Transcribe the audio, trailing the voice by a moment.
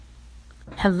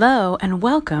Hello and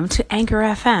welcome to Anchor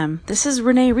FM. This is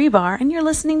Renee Rebar and you're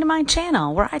listening to my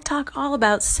channel where I talk all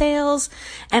about sales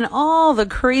and all the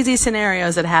crazy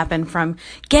scenarios that happen from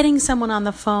getting someone on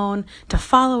the phone to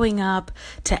following up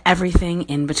to everything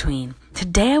in between.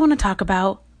 Today I want to talk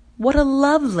about what a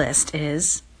love list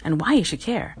is and why you should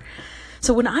care.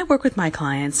 So when I work with my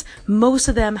clients, most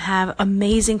of them have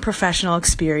amazing professional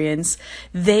experience.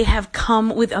 They have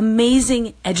come with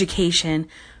amazing education.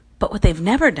 But what they've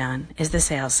never done is the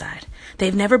sales side.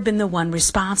 They've never been the one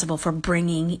responsible for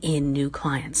bringing in new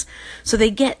clients. So they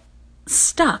get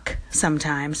stuck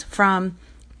sometimes from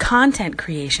content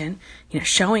creation,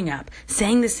 showing up,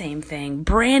 saying the same thing,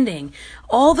 branding,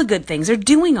 all the good things. They're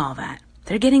doing all that.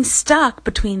 They're getting stuck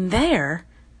between there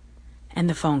and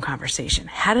the phone conversation.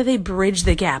 How do they bridge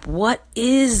the gap? What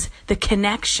is the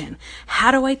connection?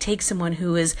 How do I take someone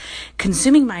who is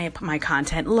consuming my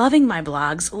content, loving my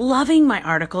blogs, loving my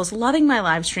articles, loving my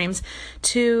live streams,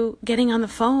 to getting on the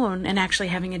phone and actually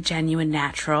having a genuine,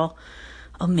 natural,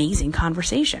 amazing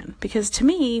conversation? Because to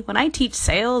me, when I teach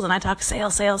sales and I talk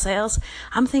sales,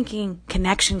 I'm thinking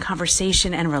connection,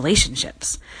 conversation, and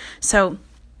relationships. So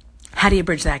how do you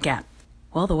bridge that gap?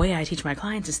 Well, the way I teach my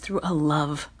clients is through a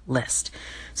love list.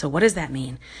 So what does that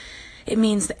mean? It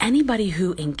means that anybody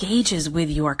who engages with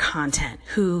your content,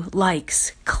 who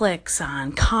likes, clicks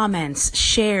on, comments,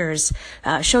 shares,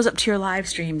 shows up to your live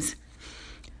streams,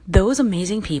 those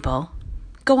amazing people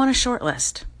go on a short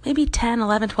list, maybe 10,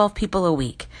 11, 12 people a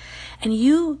week. And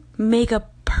you make a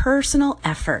personal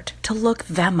effort to look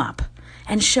them up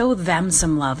and show them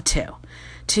some love too.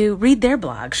 To read their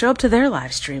blog, show up to their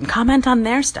live stream, comment on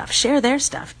their stuff, share their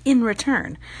stuff in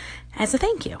return as a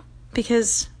thank you.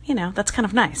 Because, that's kind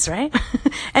of nice, right?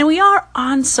 And we are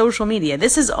on social media.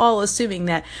 This is all assuming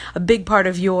that a big part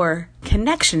of your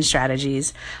connection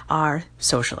strategies are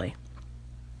socially.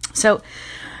 So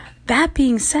that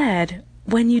being said,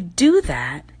 when you do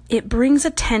that, it brings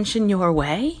attention your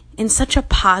way in such a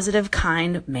positive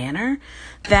kind of manner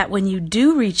that when you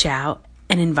do reach out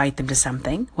and invite them to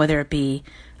something, whether it be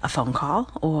a phone call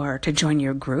or to join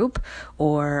your group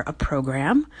or a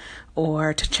program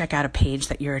or to check out a page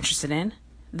that you're interested in,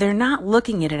 they're not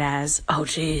looking at it as, oh,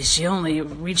 geez, she only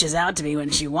reaches out to me when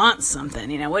she wants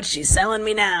something. What's she selling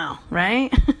me now,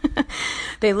 right?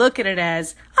 They look at it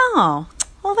as, oh,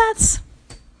 well, that's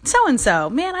so-and-so.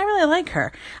 Man, I really like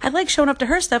her. I like showing up to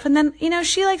her stuff, and then,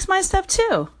 she likes my stuff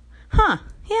too. Huh,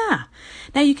 yeah.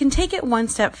 Now you can take it one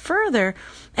step further,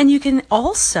 and you can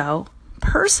also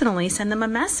personally send them a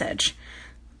message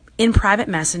in private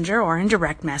messenger or in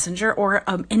direct messenger or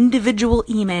an individual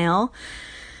email.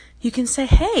 You can say,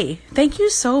 hey, thank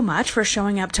you so much for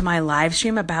showing up to my live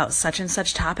stream about such and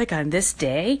such topic on this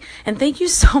day. And thank you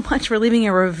so much for leaving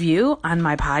a review on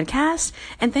my podcast.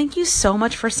 And thank you so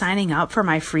much for signing up for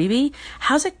my freebie.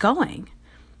 How's it going?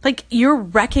 Like, you're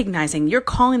recognizing, you're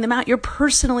calling them out, you're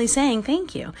personally saying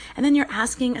thank you. And then you're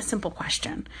asking a simple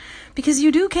question because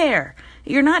you do care.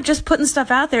 You're not just putting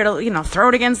stuff out there to, throw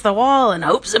it against the wall and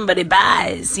hope somebody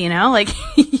buys, like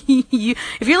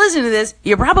if you're listening to this,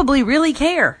 you probably really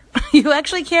care. You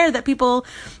actually care that people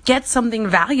get something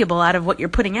valuable out of what you're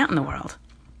putting out in the world.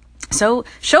 So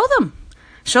show them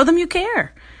you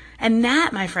care. And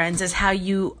that, my friends, is how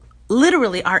you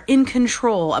literally are in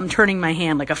control. I'm turning my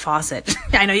hand like a faucet.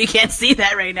 I know you can't see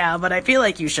that right now, but I feel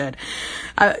like you should.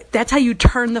 That's how you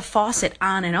turn the faucet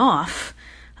on and off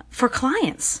for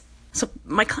clients. So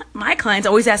my clients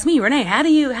always ask me, Renee,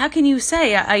 how can you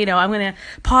say, I'm going to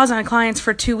pause on clients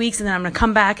for 2 weeks and then I'm going to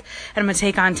come back and I'm going to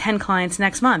take on 10 clients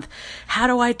next month. How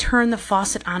do I turn the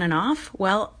faucet on and off?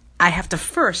 Well, I have to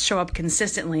first show up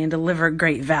consistently and deliver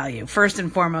great value. First and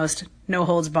foremost, no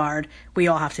holds barred. We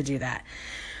all have to do that.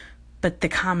 But the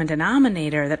common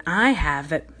denominator that I have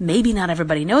that maybe not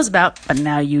everybody knows about, but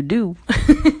now you do,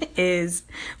 is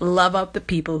love up the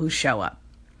people who show up.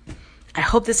 I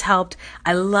hope this helped.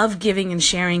 I love giving and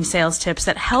sharing sales tips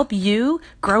that help you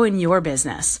grow in your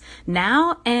business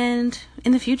now and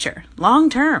in the future, long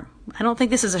term. I don't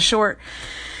think this is a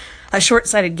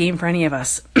short-sighted game for any of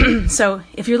us. So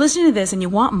if you're listening to this and you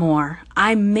want more,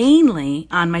 I'm mainly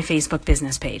on my Facebook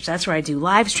business page. That's where I do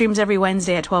live streams every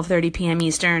Wednesday at 12:30 p.m.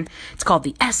 Eastern. It's called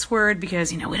the S word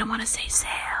because, we don't want to say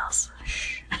sales.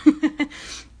 Shh.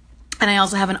 And I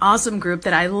also have an awesome group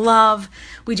that I love.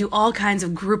 We do all kinds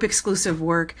of group exclusive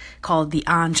work called the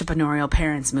Entrepreneurial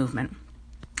Parents Movement.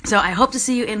 So I hope to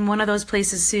see you in one of those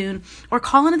places soon, or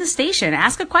call into the station,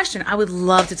 ask a question. I would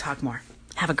love to talk more.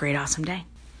 Have a great, awesome day.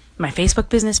 My Facebook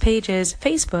business page is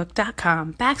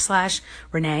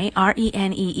facebook.com/Renee,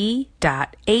 RENEE.HRIBAR.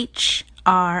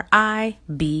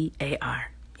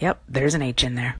 Yep, there's an H in there.